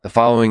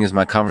following is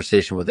my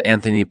conversation with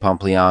Anthony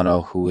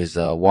Pompliano, who is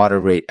a water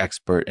rate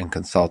expert and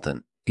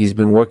consultant. He's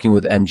been working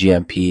with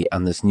MGMP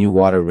on this new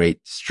water rate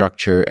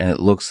structure, and it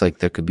looks like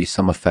there could be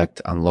some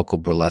effect on local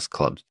burlesque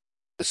clubs.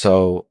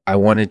 So I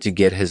wanted to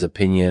get his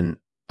opinion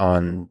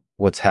on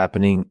what's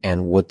happening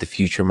and what the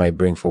future might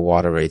bring for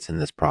water rates in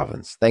this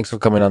province. Thanks for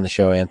coming on the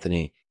show,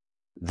 Anthony.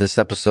 This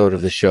episode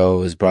of the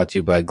show is brought to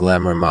you by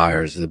Glamour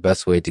Myers, the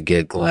best way to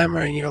get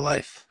glamour in your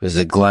life.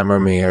 Visit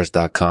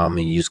glamourmyers.com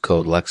and use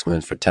code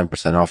Lexman for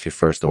 10% off your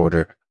first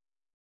order.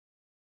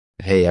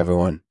 Hey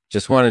everyone,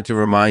 just wanted to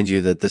remind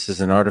you that this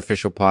is an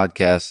artificial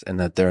podcast and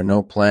that there are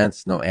no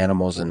plants, no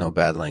animals, and no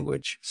bad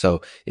language.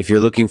 So if you're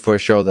looking for a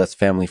show that's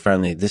family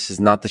friendly, this is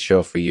not the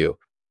show for you.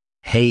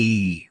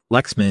 Hey,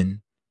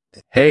 Lexman.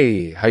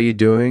 Hey, how you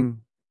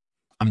doing?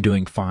 I'm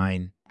doing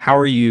fine. How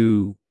are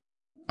you?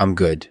 I'm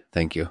good,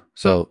 thank you.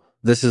 So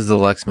this is the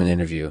Lexman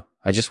interview.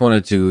 I just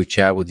wanted to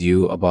chat with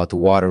you about the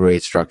water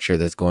rate structure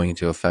that's going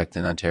into effect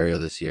in Ontario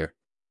this year.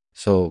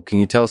 So can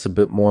you tell us a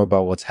bit more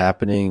about what's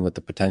happening, what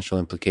the potential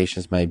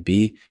implications might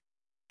be?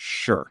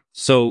 Sure.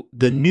 So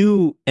the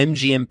new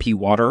MGMP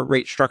water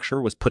rate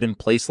structure was put in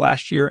place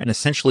last year, and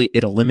essentially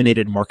it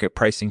eliminated market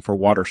pricing for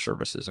water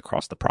services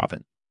across the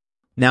province.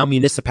 Now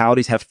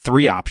municipalities have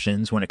three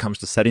options when it comes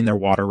to setting their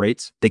water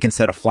rates. They can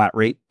set a flat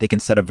rate, they can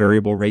set a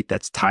variable rate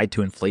that's tied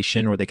to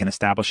inflation, or they can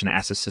establish an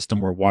asset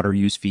system where water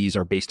use fees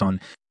are based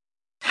on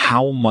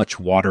how much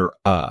water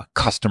a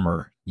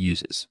customer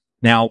uses.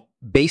 Now,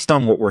 based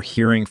on what we're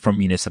hearing from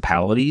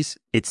municipalities,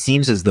 it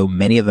seems as though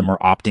many of them are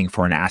opting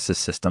for an asset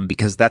system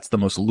because that's the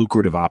most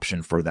lucrative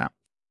option for them.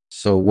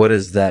 So what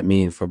does that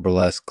mean for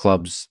burlesque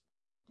clubs?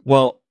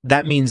 Well,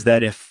 that means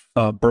that if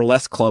a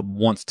burlesque club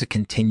wants to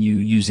continue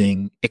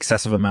using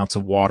excessive amounts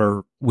of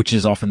water, which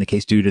is often the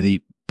case due to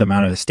the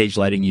amount of stage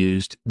lighting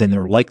used, then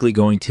they're likely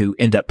going to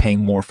end up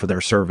paying more for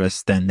their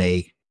service than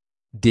they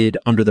did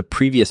under the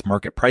previous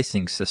market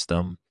pricing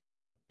system.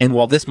 And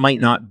while this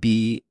might not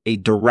be a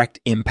direct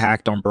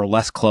impact on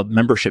burlesque club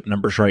membership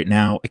numbers right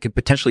now, it could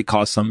potentially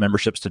cause some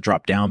memberships to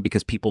drop down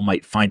because people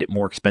might find it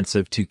more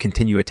expensive to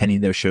continue attending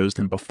those shows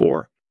than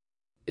before.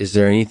 Is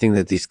there anything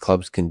that these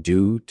clubs can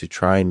do to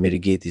try and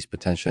mitigate these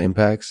potential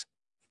impacts?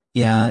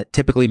 Yeah,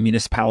 typically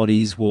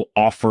municipalities will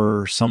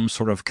offer some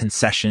sort of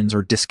concessions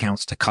or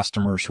discounts to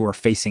customers who are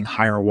facing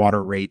higher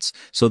water rates.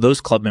 So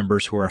those club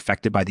members who are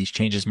affected by these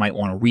changes might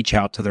want to reach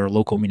out to their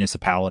local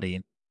municipality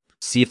and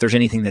see if there's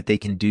anything that they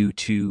can do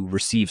to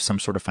receive some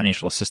sort of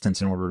financial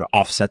assistance in order to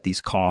offset these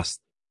costs.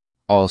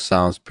 All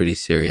sounds pretty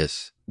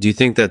serious. Do you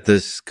think that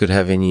this could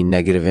have any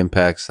negative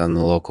impacts on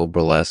the local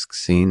burlesque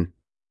scene?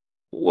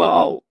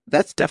 Well,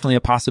 that's definitely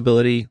a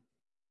possibility.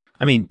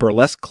 I mean,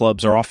 burlesque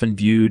clubs are often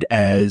viewed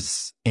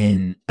as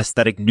an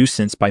aesthetic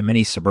nuisance by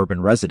many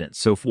suburban residents.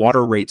 So if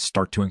water rates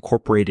start to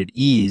incorporate at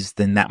ease,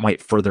 then that might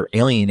further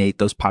alienate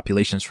those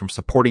populations from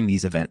supporting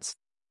these events.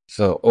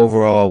 So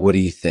overall, what do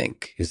you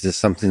think? Is this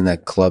something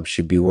that clubs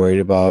should be worried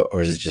about,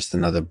 or is it just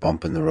another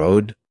bump in the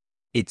road?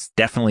 It's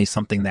definitely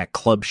something that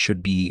clubs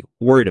should be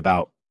worried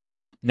about.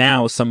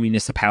 Now, some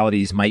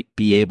municipalities might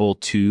be able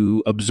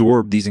to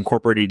absorb these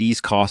incorporated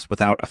ease costs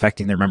without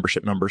affecting their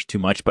membership numbers too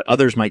much, but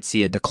others might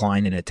see a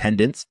decline in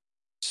attendance.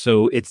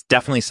 So it's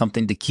definitely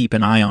something to keep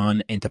an eye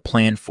on and to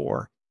plan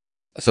for.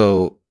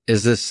 So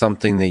is this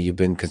something that you've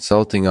been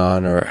consulting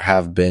on or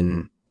have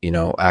been,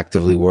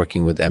 actively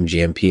working with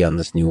MGMP on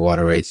this new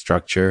water rate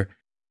structure?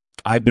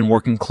 I've been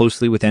working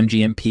closely with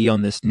MGMP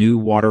on this new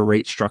water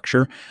rate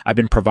structure. I've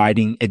been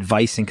providing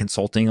advice and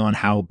consulting on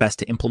how best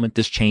to implement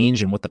this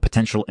change and what the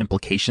potential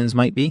implications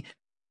might be.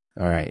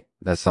 All right.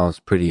 That sounds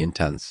pretty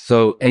intense.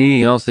 So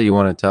anything else that you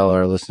want to tell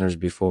our listeners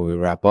before we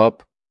wrap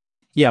up?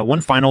 Yeah,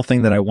 one final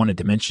thing that I wanted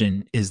to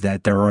mention is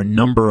that there are a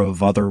number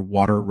of other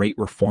water rate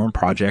reform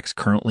projects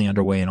currently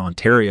underway in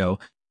Ontario.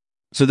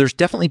 So there's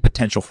definitely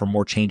potential for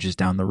more changes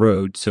down the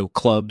road. So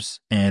clubs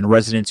and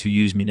residents who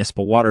use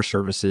municipal water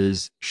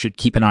services should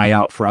keep an eye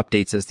out for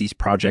updates as these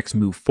projects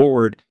move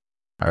forward.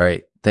 All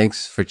right.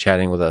 Thanks for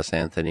chatting with us,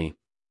 Anthony.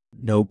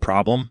 No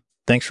problem.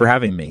 Thanks for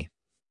having me.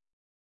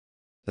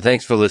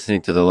 Thanks for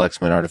listening to the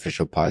Lexman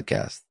Artificial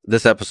Podcast.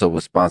 This episode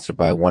was sponsored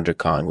by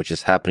WonderCon, which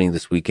is happening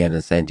this weekend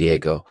in San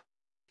Diego.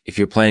 If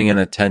you're planning on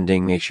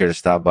attending, make sure to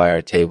stop by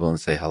our table and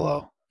say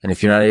hello. And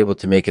if you're not able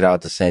to make it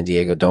out to San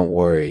Diego, don't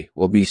worry.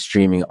 We'll be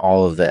streaming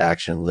all of the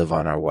action live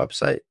on our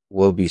website.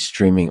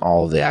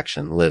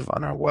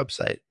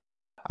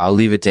 I'll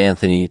leave it to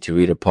Anthony to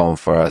read a poem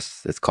for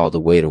us. It's called The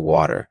Weight of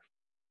Water.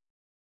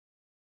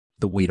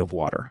 The weight of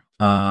water.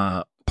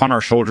 Upon our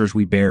shoulders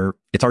we bear,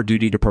 it's our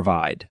duty to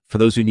provide. For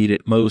those who need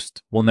it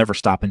most, we'll never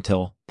stop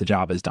until the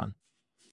job is done.